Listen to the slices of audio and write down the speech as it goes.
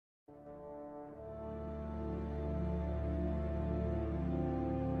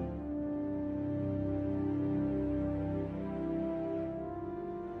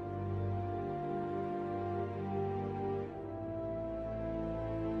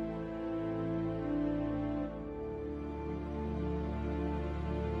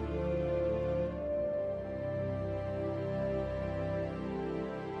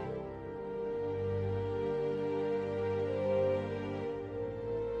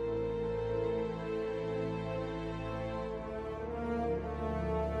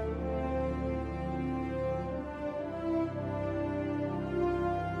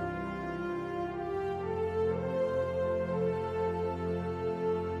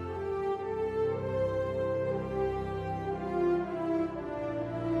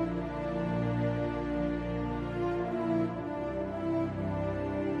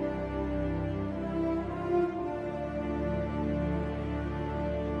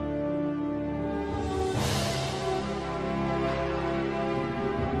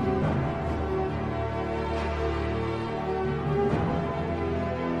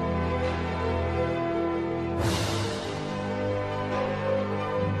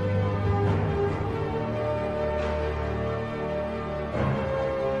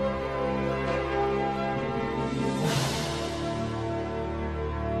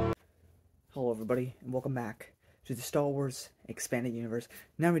everybody, and welcome back to the Star Wars Expanded Universe,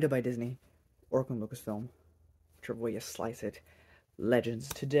 now redone by Disney, or Lucasfilm, whichever way you slice it. Legends.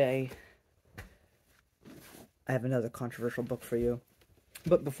 Today, I have another controversial book for you.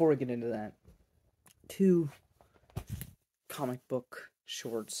 But before we get into that, two comic book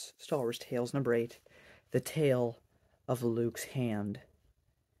shorts, Star Wars Tales, number 8, The Tale of Luke's Hand.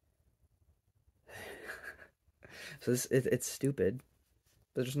 So it's stupid.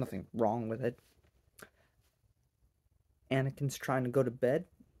 There's nothing wrong with it. Anakin's trying to go to bed,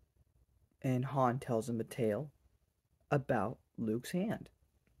 and Han tells him a tale about Luke's hand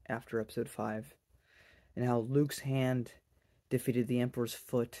after episode 5, and how Luke's hand defeated the Emperor's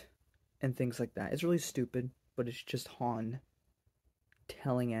foot, and things like that. It's really stupid, but it's just Han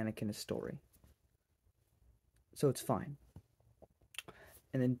telling Anakin a story. So it's fine.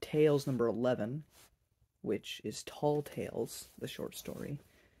 And then Tales number 11, which is Tall Tales, the short story.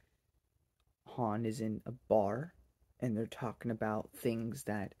 Han is in a bar, and they're talking about things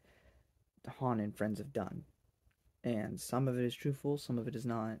that Han and friends have done. And some of it is truthful, some of it is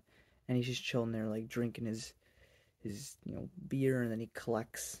not. And he's just chilling there, like, drinking his beer, and then he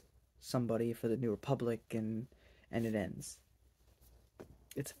collects somebody for the New Republic, and it ends.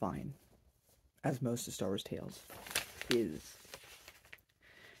 It's fine. As most of Star Wars Tales is.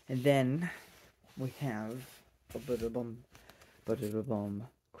 And then we have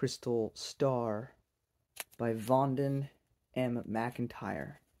Crystal Star by Vondon M.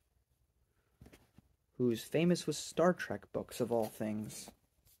 McIntyre, who's famous with Star Trek books of all things.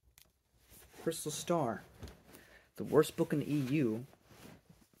 Crystal Star, the worst book in the EU,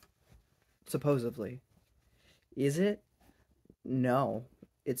 supposedly. Is it? No.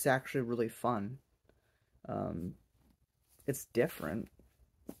 It's actually really fun. It's different.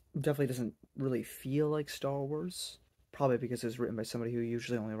 Definitely doesn't really feel like Star Wars. Probably because it was written by somebody who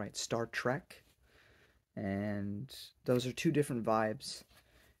usually only writes Star Trek. And those are two different vibes.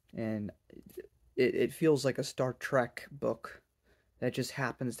 And it feels like a Star Trek book that just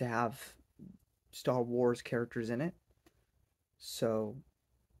happens to have Star Wars characters in it. So,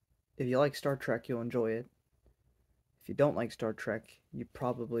 if you like Star Trek, you'll enjoy it. If you don't like Star Trek, you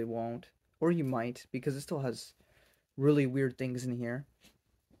probably won't. Or you might, because it still has really weird things in here.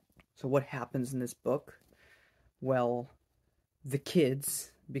 So what happens in this book? Well, the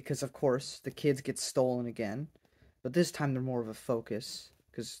kids, because of course the kids get stolen again, but this time they're more of a focus,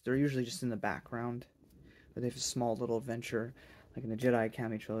 because they're usually just in the background, or they have a small little adventure, like in the Jedi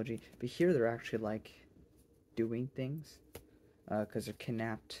Academy trilogy, but here they're actually, like, doing things, because they're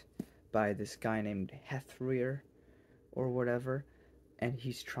kidnapped by this guy named Hethrir, or whatever, and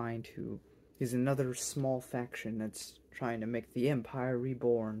he's another small faction that's trying to make the Empire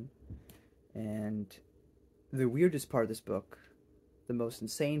reborn. And the weirdest part of this book, the most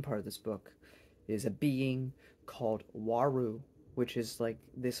insane part of this book, is a being called Waru, which is like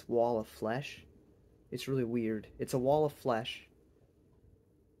this wall of flesh. It's really weird. It's a wall of flesh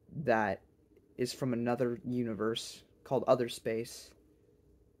that is from another universe called Other Space,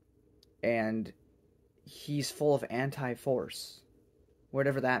 and he's full of anti-force,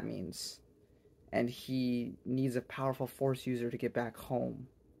 whatever that means, and he needs a powerful Force user to get back home.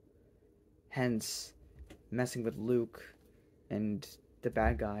 Hence, messing with Luke and the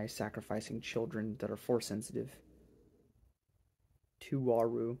bad guy sacrificing children that are Force sensitive to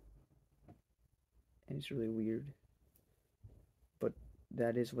Waru. And it's really weird. But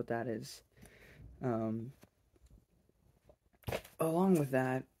that is what that is. Along with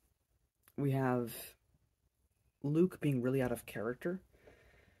that, we have Luke being really out of character.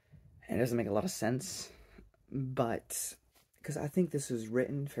 And it doesn't make a lot of sense. But because I think this was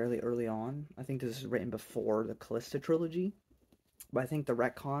written fairly early on. I think this was written before the Callista trilogy. But I think the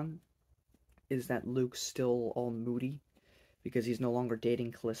retcon is that Luke's still all moody because he's no longer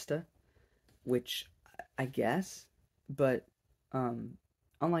dating Callista, which I guess. But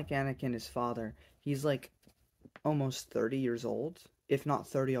unlike Anakin, his father, he's like almost 30 years old, if not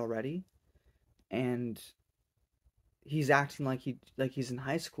 30 already, and he's acting like he's in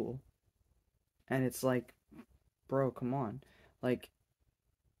high school, and it's like, bro, come on. Like,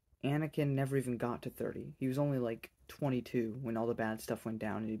 Anakin never even got to 30. He was only like 22 when all the bad stuff went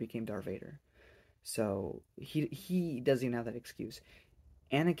down and he became Darth Vader. So he doesn't even have that excuse.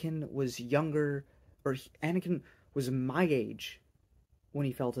 Anakin was younger, or Anakin was my age when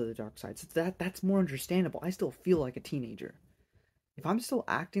he fell to the dark side. So that's more understandable. I still feel like a teenager. If I'm still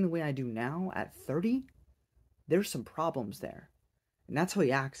acting the way I do now at 30, there's some problems there. And that's how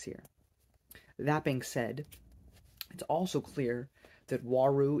he acts here. That being said, it's also clear that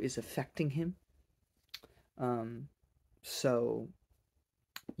Waru is affecting him. So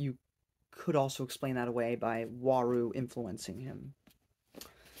you could also explain that away by Waru influencing him.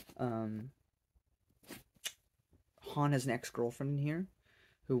 Um, Han has an ex-girlfriend in here,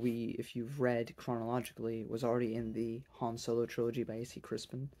 who if you've read chronologically, was already in the Han Solo trilogy by A.C.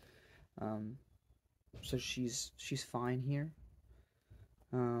 Crispin. Um, so she's fine here.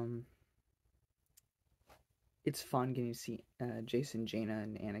 It's fun getting to see Jason, Jaina,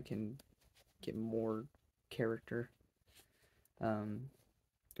 and Anakin get more character.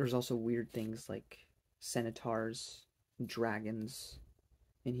 There's also weird things like centaurs, dragons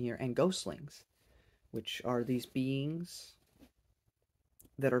in here, and ghostlings, which are these beings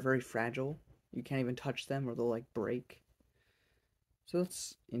that are very fragile. You can't even touch them or they'll like break. So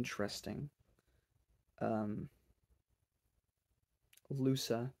that's interesting.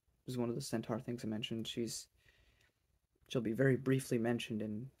 Lusa is one of the centaur things I mentioned. She'll be very briefly mentioned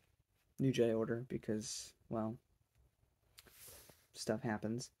in New Jedi Order because, well, stuff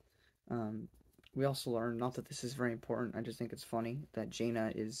happens. We also learn, not that this is very important, I just think it's funny, that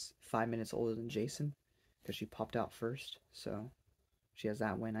Jaina is 5 minutes older than Jacen because she popped out first, so she has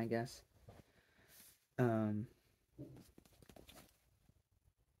that win, I guess. I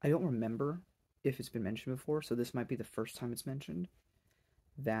don't remember if it's been mentioned before, so this might be the first time it's mentioned,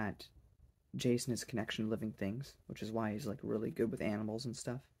 that Jacen is a connection to living things, which is why he's like really good with animals and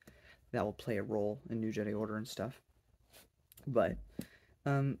stuff. That will play a role in New Jedi Order and stuff. But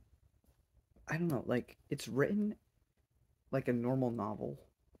I don't know, like it's written like a normal novel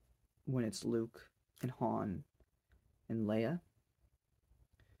when it's Luke and Han and Leia,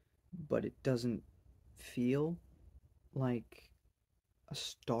 but it doesn't feel like a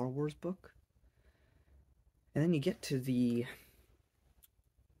Star Wars book. And then you get to the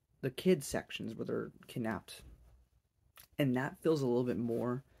kids sections where they're kidnapped, and that feels a little bit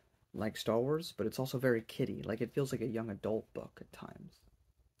more like Star Wars, but it's also very kiddie. Like it feels like a young adult book at times.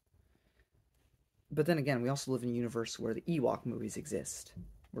 But then again, we also live in a universe where the Ewok movies exist,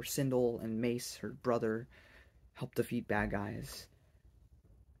 where Sindel and Mace, her brother, help defeat bad guys,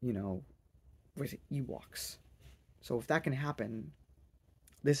 with Ewoks. So if that can happen,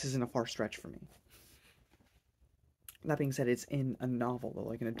 this isn't a far stretch for me. That being said, it's in a novel, though,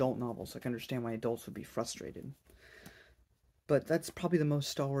 like an adult novel, so I can understand why adults would be frustrated. But that's probably the most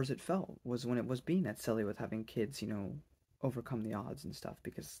Star Wars it felt, was when it was being that silly with having kids, overcome the odds and stuff,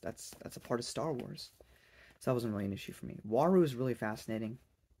 because that's a part of Star Wars. So that wasn't really an issue for me. Waru is really fascinating,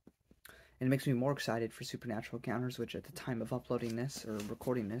 and it makes me more excited for Supernatural Encounters, which at the time of uploading this, or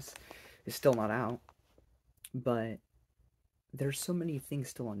recording this, is still not out. But there's so many things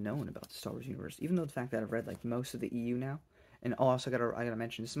still unknown about the Star Wars universe, even though the fact that I've read like most of the EU now. And also I gotta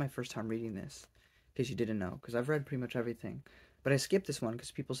mention, this is my first time reading this, in case you didn't know, because I've read pretty much everything. But I skipped this one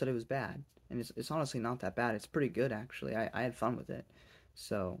because people said it was bad, and it's honestly not that bad. It's pretty good, actually. I had fun with it.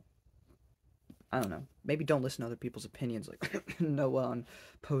 So I don't know. Maybe don't listen to other people's opinions, like no on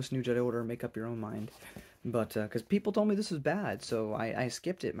post New Jedi Order and make up your own mind. But because people told me this was bad, so I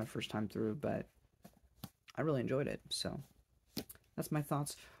skipped it my first time through. But I really enjoyed it. So that's my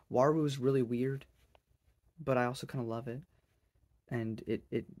thoughts. Waru is really weird, but I also kind of love it, and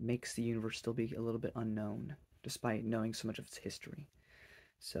it makes the universe still be a little bit unknown, despite knowing so much of its history.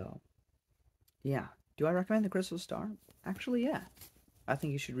 So yeah, do I recommend The Crystal Star? Actually, yeah. I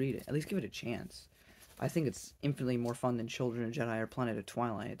think you should read it. At least give it a chance. I think it's infinitely more fun than Children of Jedi or Planet of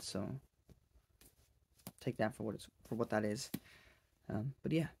Twilight, so take that for what that is.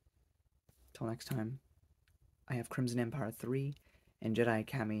 But yeah, till next time, I have Crimson Empire 3 and Jedi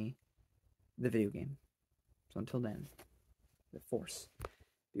Academy, the video game. So until then, the Force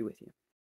be with you.